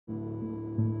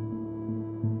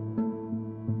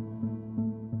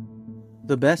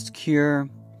The best cure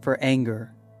for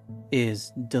anger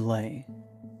is delay.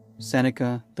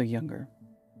 Seneca the Younger.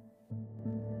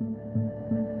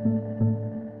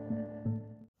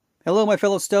 Hello, my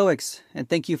fellow Stoics, and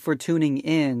thank you for tuning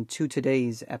in to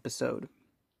today's episode.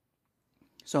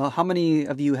 So how many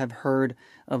of you have heard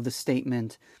of the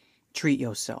statement, treat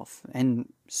yourself, and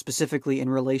specifically in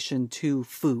relation to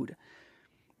food,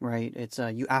 right? It's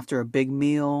you after a big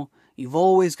meal, you've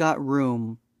always got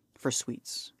room for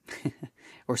sweets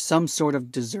or some sort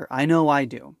of dessert. I know I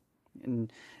do.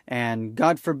 And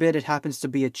God forbid it happens to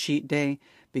be a cheat day,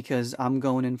 because I'm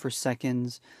going in for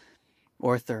seconds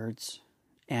or thirds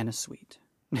and a sweet.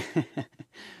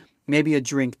 Maybe a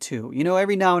drink too. You know,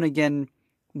 every now and again,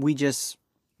 we just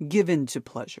give in to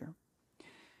pleasure.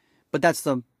 But that's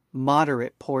the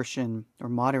moderate portion or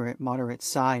moderate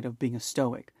side of being a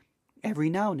Stoic. Every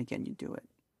now and again you do it.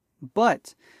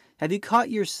 But have you caught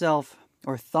yourself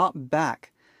or thought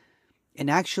back and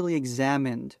actually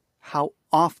examined how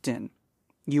often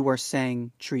you are saying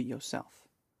treat yourself?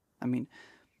 I mean,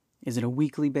 is it a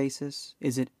weekly basis?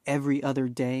 Is it every other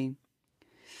day?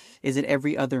 Is it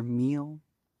every other meal?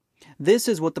 This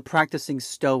is what the practicing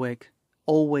Stoic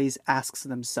always asks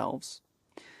themselves.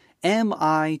 Am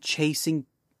I chasing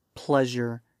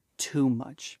pleasure too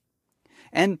much?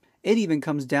 And it even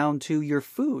comes down to your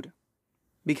food.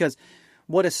 Because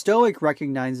what a Stoic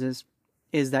recognizes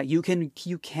is that you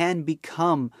can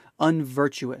become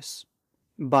unvirtuous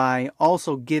by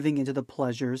also giving into the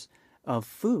pleasures of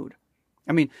food.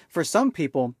 I mean, for some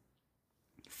people,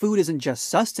 food isn't just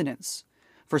sustenance.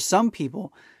 For some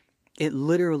people, it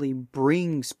literally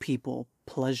brings people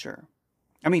pleasure.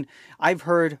 I mean, I've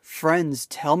heard friends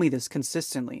tell me this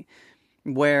consistently,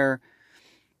 where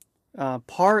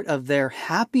part of their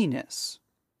happiness,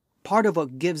 part of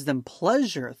what gives them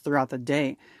pleasure throughout the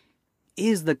day,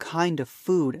 is the kind of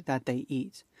food that they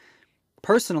eat.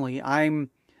 Personally, I'm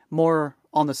more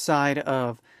on the side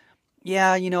of,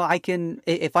 yeah, you know,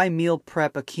 if I meal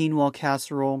prep a quinoa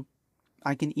casserole,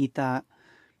 I can eat that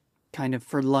kind of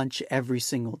for lunch every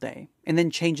single day. And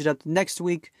then change it up the next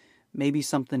week, maybe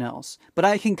something else. But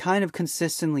I can kind of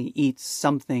consistently eat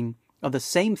something of the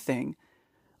same thing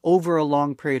over a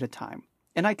long period of time.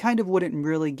 And I kind of wouldn't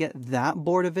really get that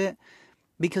bored of it,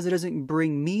 because it doesn't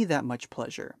bring me that much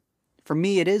pleasure. For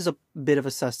me, it is a bit of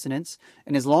a sustenance,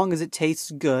 and as long as it tastes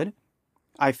good,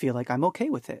 I feel like I'm okay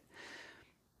with it.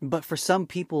 But for some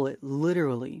people, it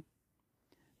literally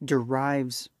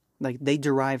they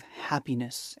derive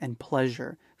happiness and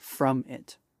pleasure from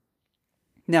it.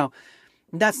 Now,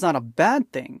 that's not a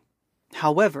bad thing.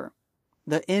 However,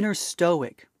 the inner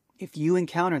Stoic, if you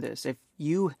encounter this, if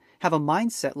you have a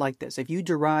mindset like this, if you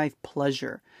derive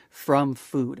pleasure from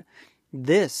food,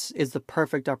 this is the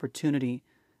perfect opportunity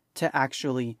to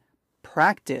actually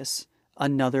practice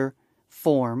another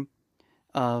form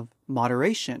of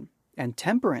moderation and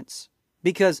temperance.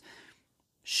 Because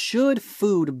should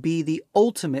food be the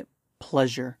ultimate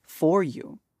pleasure for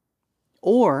you?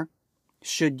 Or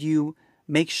should you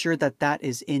make sure that that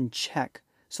is in check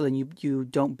so that you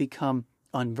don't become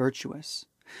unvirtuous?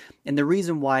 And the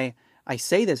reason why I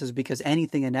say this is because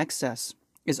anything in excess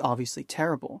is obviously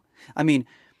terrible. I mean,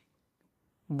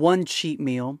 one cheat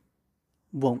meal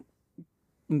won't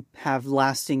have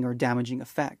lasting or damaging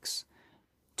effects.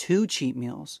 2 cheat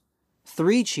meals,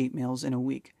 3 cheat meals in a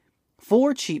week,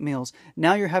 4 cheat meals.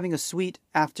 Now you're having a sweet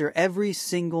after every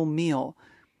single meal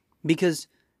because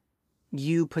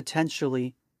you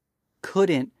potentially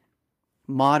couldn't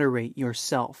moderate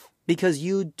yourself, because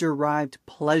you derived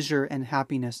pleasure and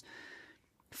happiness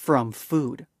from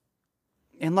food.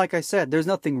 And like I said, there's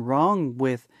nothing wrong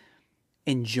with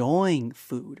enjoying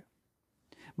food.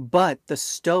 But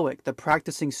the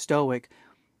practicing Stoic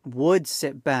would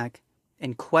sit back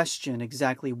and question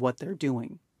exactly what they're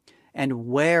doing and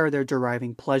where they're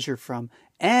deriving pleasure from.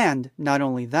 And not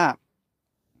only that,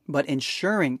 but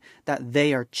ensuring that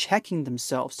they are checking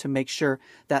themselves to make sure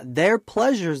that their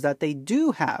pleasures that they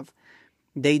do have,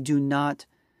 they do not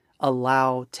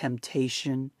allow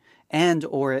temptation and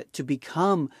or it to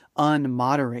become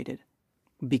unmoderated.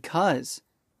 Because,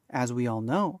 as we all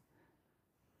know,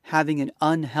 having an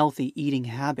unhealthy eating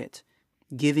habit,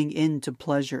 giving in to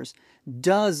pleasures,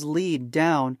 does lead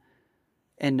down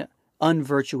an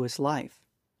unvirtuous life.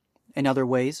 In other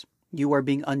ways, you are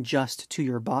being unjust to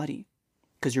your body,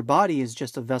 because your body is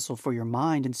just a vessel for your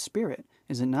mind and spirit,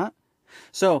 is it not?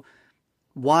 So,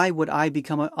 why would I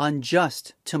become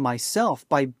unjust to myself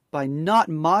by not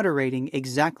moderating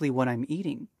exactly what I'm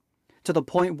eating? To the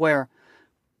point where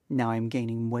now I'm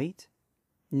gaining weight,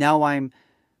 now I'm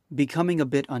becoming a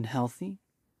bit unhealthy,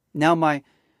 now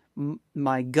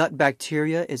my gut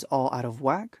bacteria is all out of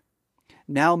whack.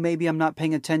 Now maybe I'm not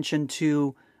paying attention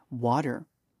to water.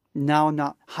 Now I'm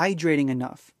not hydrating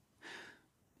enough.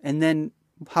 And then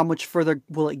how much further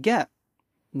will it get?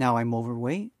 Now I'm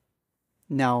overweight.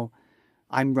 Now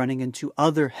I'm running into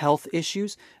other health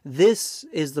issues. This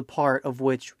is the part of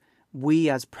which we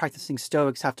as practicing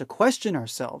Stoics have to question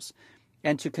ourselves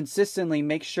and to consistently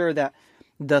make sure that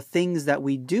the things that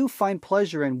we do find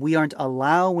pleasure in, we aren't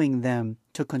allowing them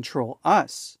to control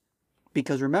us.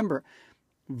 Because remember,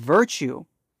 virtue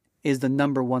is the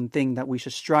number one thing that we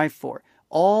should strive for.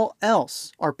 All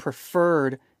else are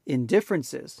preferred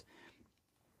indifferences.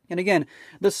 And again,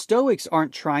 the Stoics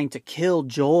aren't trying to kill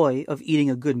joy of eating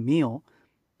a good meal.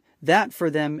 That for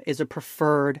them is a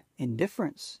preferred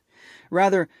indifference.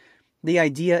 Rather, the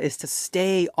idea is to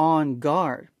stay on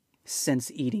guard,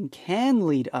 since eating can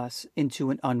lead us into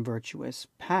an unvirtuous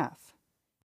path.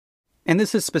 And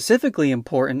this is specifically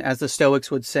important, as the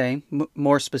Stoics would say,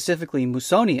 more specifically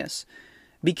Musonius,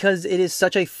 because it is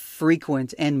such a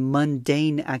frequent and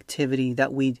mundane activity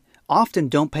that we often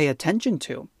don't pay attention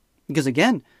to. Because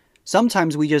again,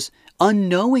 sometimes we just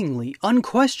unknowingly,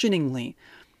 unquestioningly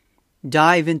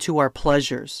dive into our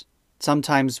pleasures.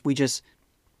 Sometimes we just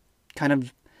kind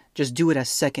of just do it as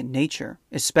second nature,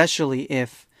 especially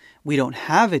if we don't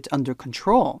have it under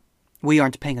control. We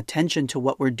aren't paying attention to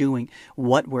what we're doing,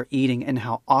 what we're eating, and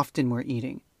how often we're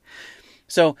eating.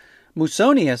 So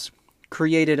Musonius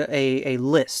created a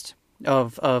list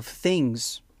of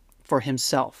things for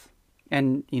himself.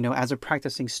 And, as a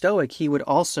practicing Stoic, he would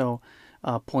also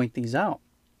point these out.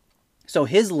 So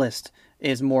his list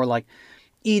is more like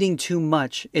eating too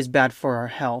much is bad for our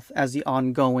health, as the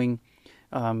ongoing,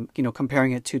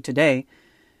 comparing it to today,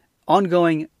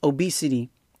 ongoing obesity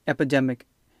epidemic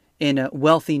in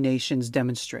wealthy nations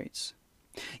demonstrates.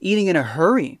 Eating in a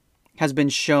hurry has been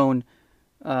shown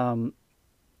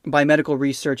by medical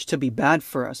research to be bad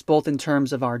for us, both in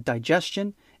terms of our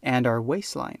digestion and our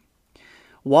waistline.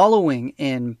 Wallowing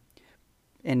in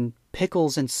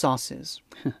pickles and sauces,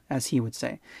 as he would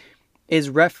say, is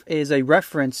a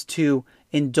reference to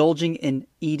indulging in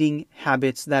eating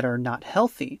habits that are not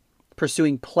healthy,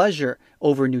 pursuing pleasure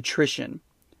over nutrition,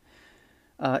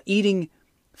 eating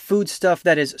food stuff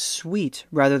that is sweet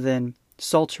rather than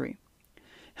sultry,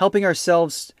 helping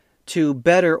ourselves to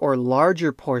better or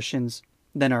larger portions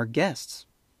than our guests,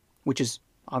 which is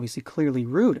obviously clearly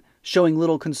rude, showing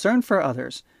little concern for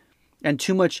others, and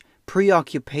too much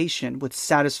preoccupation with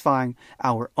satisfying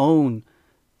our own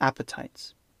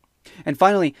appetites. And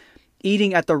finally,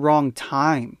 eating at the wrong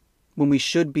time when we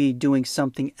should be doing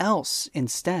something else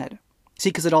instead. See,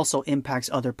 because it also impacts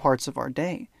other parts of our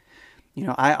day.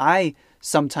 I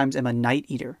sometimes am a night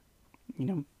eater.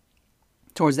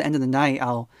 Towards the end of the night,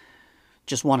 I'll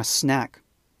just want a snack.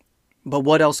 But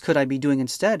what else could I be doing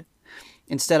instead?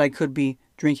 Instead, I could be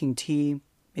drinking tea,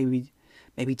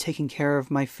 maybe taking care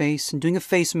of my face and doing a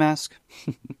face mask,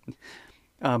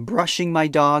 brushing my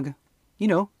dog,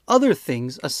 other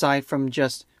things aside from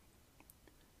just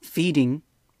feeding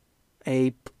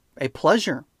a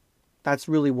pleasure. That's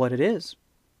really what it is.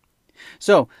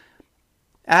 So,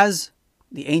 as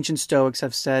the ancient Stoics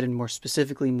have said, and more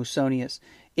specifically Musonius,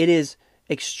 it is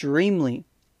extremely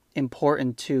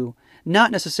important to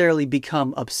not necessarily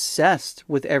become obsessed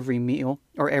with every meal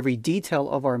or every detail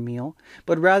of our meal,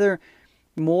 but rather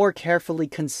more carefully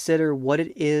consider what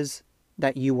it is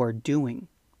that you are doing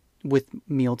with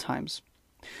meal times.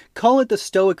 Call it the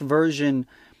Stoic version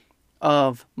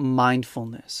of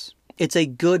mindfulness. It's a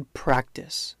good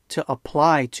practice to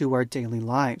apply to our daily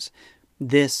lives.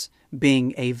 This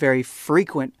being a very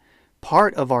frequent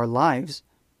part of our lives,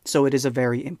 so it is a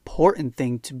very important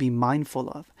thing to be mindful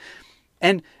of.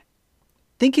 And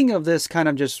thinking of this kind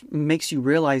of just makes you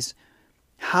realize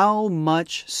how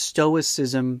much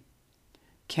Stoicism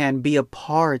can be a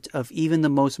part of even the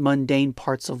most mundane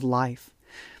parts of life.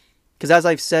 Because as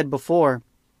I've said before,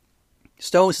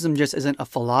 Stoicism just isn't a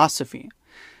philosophy.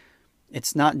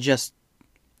 It's not just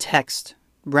text,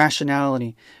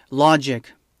 rationality,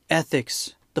 logic,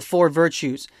 ethics, the four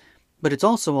virtues, but it's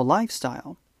also a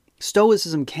lifestyle.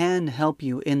 Stoicism can help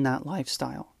you in that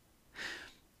lifestyle.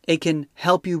 It can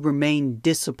help you remain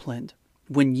disciplined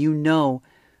when you know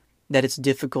that it's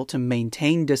difficult to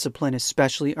maintain discipline,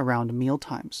 especially around meal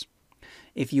times.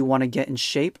 If you want to get in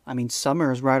shape,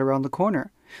 summer is right around the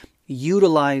corner.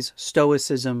 Utilize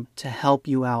Stoicism to help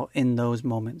you out in those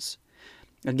moments.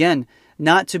 Again,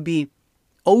 not to be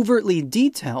overtly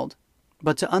detailed,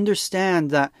 but to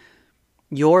understand that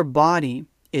your body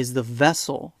is the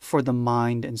vessel for the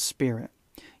mind and spirit.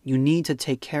 You need to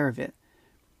take care of it.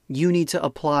 You need to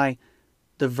apply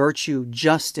the virtue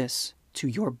justice to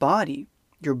your body.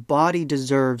 Your body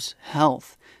deserves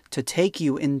health, to take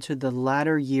you into the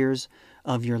latter years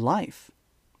of your life.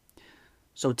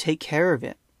 So take care of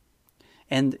it.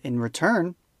 And in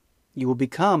return, you will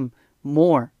become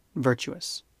more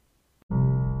virtuous.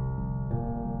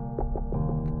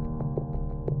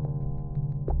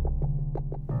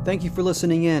 Thank you for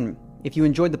listening in. If you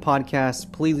enjoyed the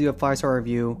podcast, please leave a 5-star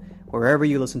review wherever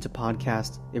you listen to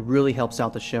podcasts. It really helps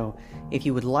out the show. If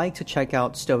you would like to check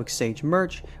out Stoic Sage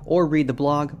merch or read the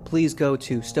blog, please go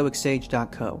to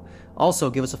stoicsage.co. Also,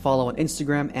 give us a follow on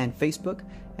Instagram and Facebook,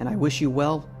 and I wish you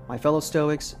well, my fellow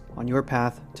Stoics, on your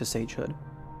path to sagehood.